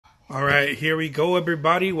All right, here we go,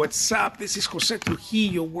 everybody. What's up? This is Jose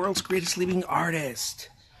Trujillo, world's greatest living artist.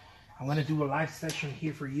 I'm going to do a live session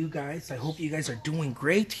here for you guys. I hope you guys are doing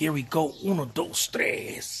great. Here we go. Uno, dos,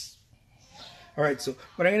 tres. All right, so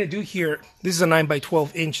what I'm going to do here, this is a 9 by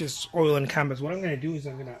 12 inches oil and canvas. What I'm going to do is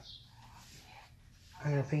I'm going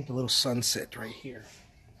to paint a little sunset right here.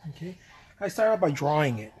 Okay. I start out by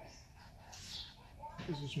drawing it.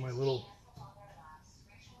 This is my little...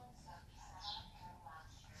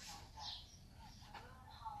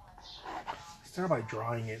 Start by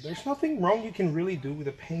drawing it. There's nothing wrong you can really do with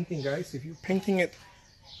a painting, guys. If you're painting it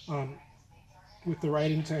with the right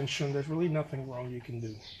intention, there's really nothing wrong you can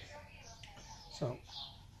do. So,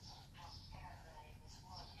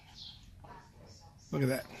 look at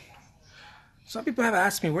that. Some people have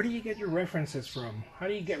asked me, where do you get your references from? How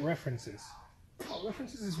do you get references? Well,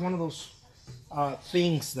 references is one of those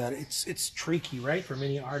things that it's tricky, right, for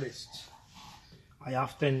many artists. I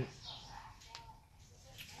often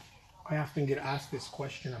get asked this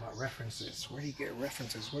question about references. Where do you get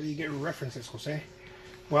references? Where do you get references, Jose?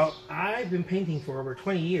 Well, I've been painting for over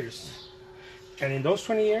 20 years. And in those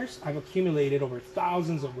 20 years, I've accumulated over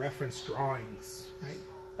thousands of reference drawings, right?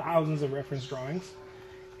 Thousands of reference drawings.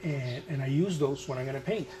 And I use those when I'm going to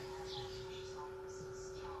paint.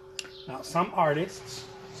 Now, some artists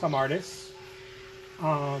have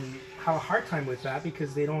a hard time with that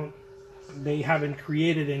because they haven't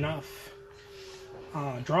created enough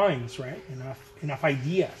drawings, right? Enough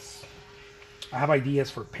ideas. I have ideas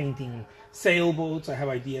for painting sailboats. I have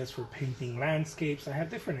ideas for painting landscapes. I have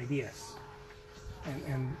different ideas,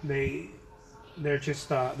 and they're just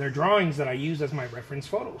they're drawings that I use as my reference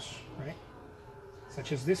photos, right?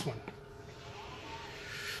 Such as this one.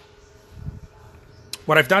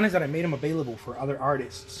 What I've done is that I made them available for other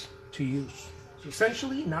artists to use. So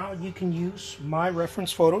essentially, now you can use my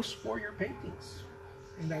reference photos for your paintings,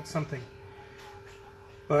 and that's something.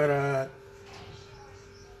 But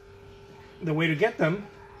the way to get them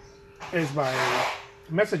is by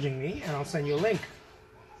messaging me, and I'll send you a link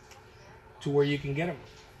to where you can get them.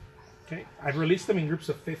 Okay, I've released them in groups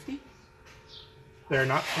of 50. They're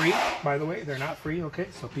not free, by the way. They're not free. Okay,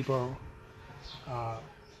 so people,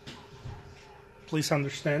 please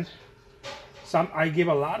understand. I give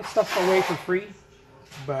a lot of stuff away for free,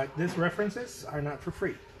 but these references are not for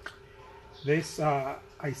free. This I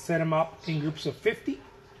set them up in groups of 50.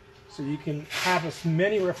 So you can have as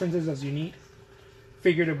many references as you need.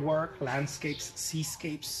 Figurative work, landscapes,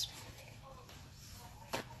 seascapes.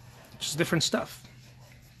 Just different stuff.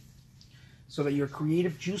 So that your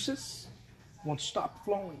creative juices won't stop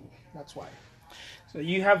flowing. That's why. So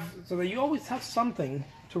that you always have something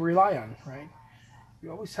to rely on, right? You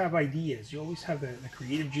always have ideas. You always have the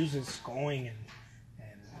creative juices going, and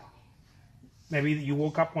maybe you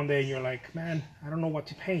woke up one day and you're like, man, I don't know what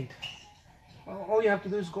to paint. Well, all you have to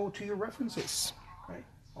do is go to your references, right?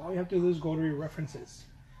 All you have to do is go to your references.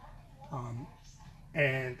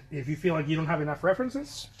 And if you feel like you don't have enough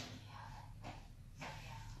references,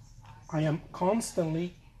 I am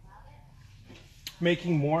constantly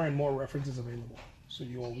making more and more references available. So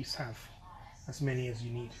you always have as many as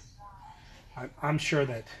you need. I'm sure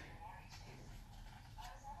that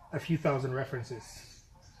a few thousand references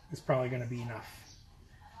is probably going to be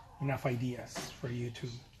enough ideas for you to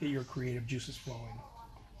get your creative juices flowing.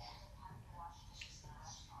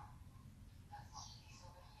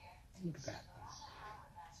 Look at that.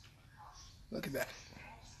 Look at that.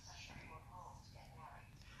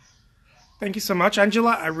 Thank you so much,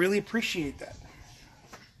 Angela. I really appreciate that.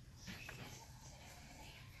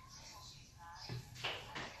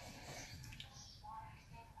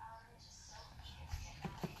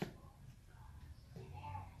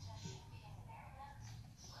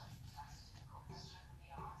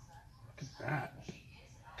 That.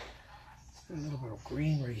 Let's put a little bit of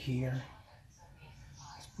green right here.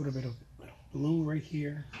 Let's put a bit of blue right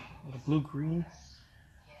here. A little blue-green.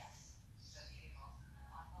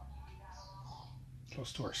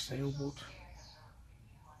 Close to our sailboat.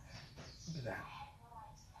 Look at that.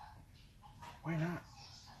 Why not?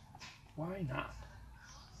 Why not?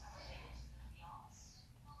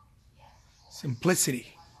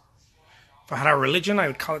 Simplicity. If I had a religion, I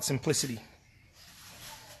would call it simplicity.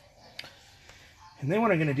 And then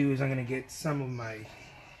what I'm going to do is I'm going to get some of my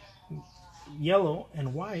yellow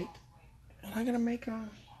and white, and I'm going to make a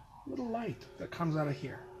little light that comes out of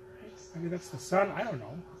here. Maybe that's the sun. I don't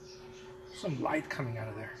know. Some light coming out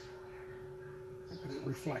of there. But it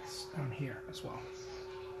reflects down here as well.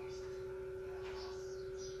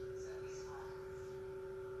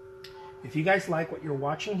 If you guys like what you're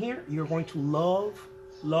watching here, you're going to love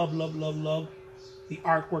the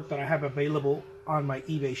artwork that I have available on my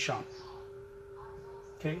eBay shop.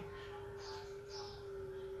 Okay.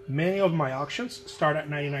 Many of my auctions start at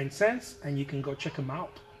 99 cents, and you can go check them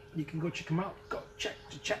out. You can go check them out. Go check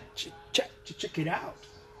it out.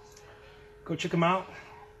 Go check them out.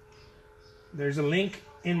 There's a link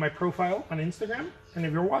in my profile on Instagram, and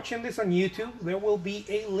if you're watching this on YouTube, there will be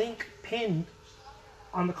a link pinned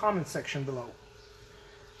on the comment section below,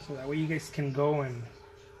 so that way you guys can go and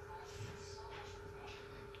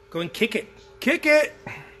kick it.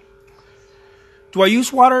 Do I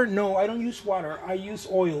use water? No, I don't use water. I use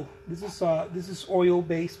oil. This is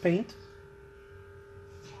oil-based paint.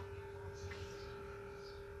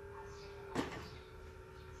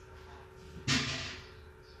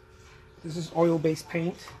 This is oil-based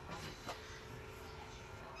paint.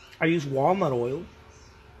 I use walnut oil.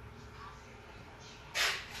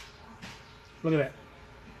 Look at that.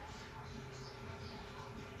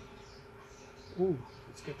 Ooh,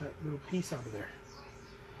 let's get that little piece out of there.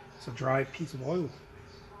 It's a dry piece of oil.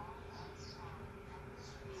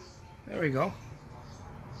 There we go.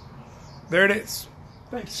 There it is.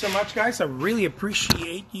 Thank you so much, guys. I really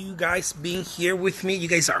appreciate you guys being here with me. You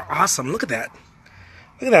guys are awesome. Look at that.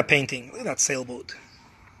 Look at that painting. Look at that sailboat.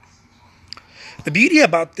 The beauty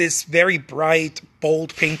about this very bright,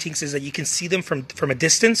 bold paintings is that you can see them from a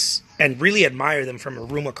distance and really admire them from a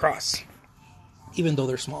room across, even though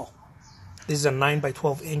they're small. This is a 9 by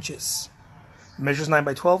 12 inches. It measures 9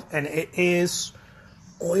 by 12, and it is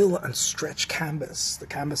oil and stretch canvas. The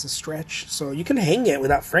canvas is stretched, so you can hang it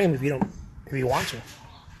without frame if you want to.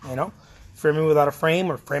 You know, frame it without a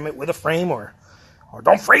frame, or frame it with a frame, or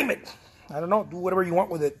don't frame it. I don't know. Do whatever you want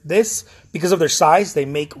with it. This, because of their size, they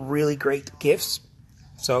make really great gifts.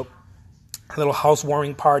 So, a little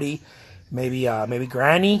housewarming party, maybe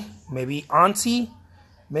granny, maybe auntie,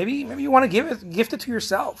 maybe you want to gift it to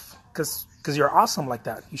yourself, because you're awesome like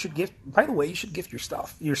that. You should gift. By the way, you should gift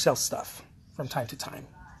yourself stuff from time to time.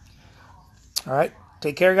 All right.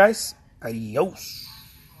 Take care, guys. Adios.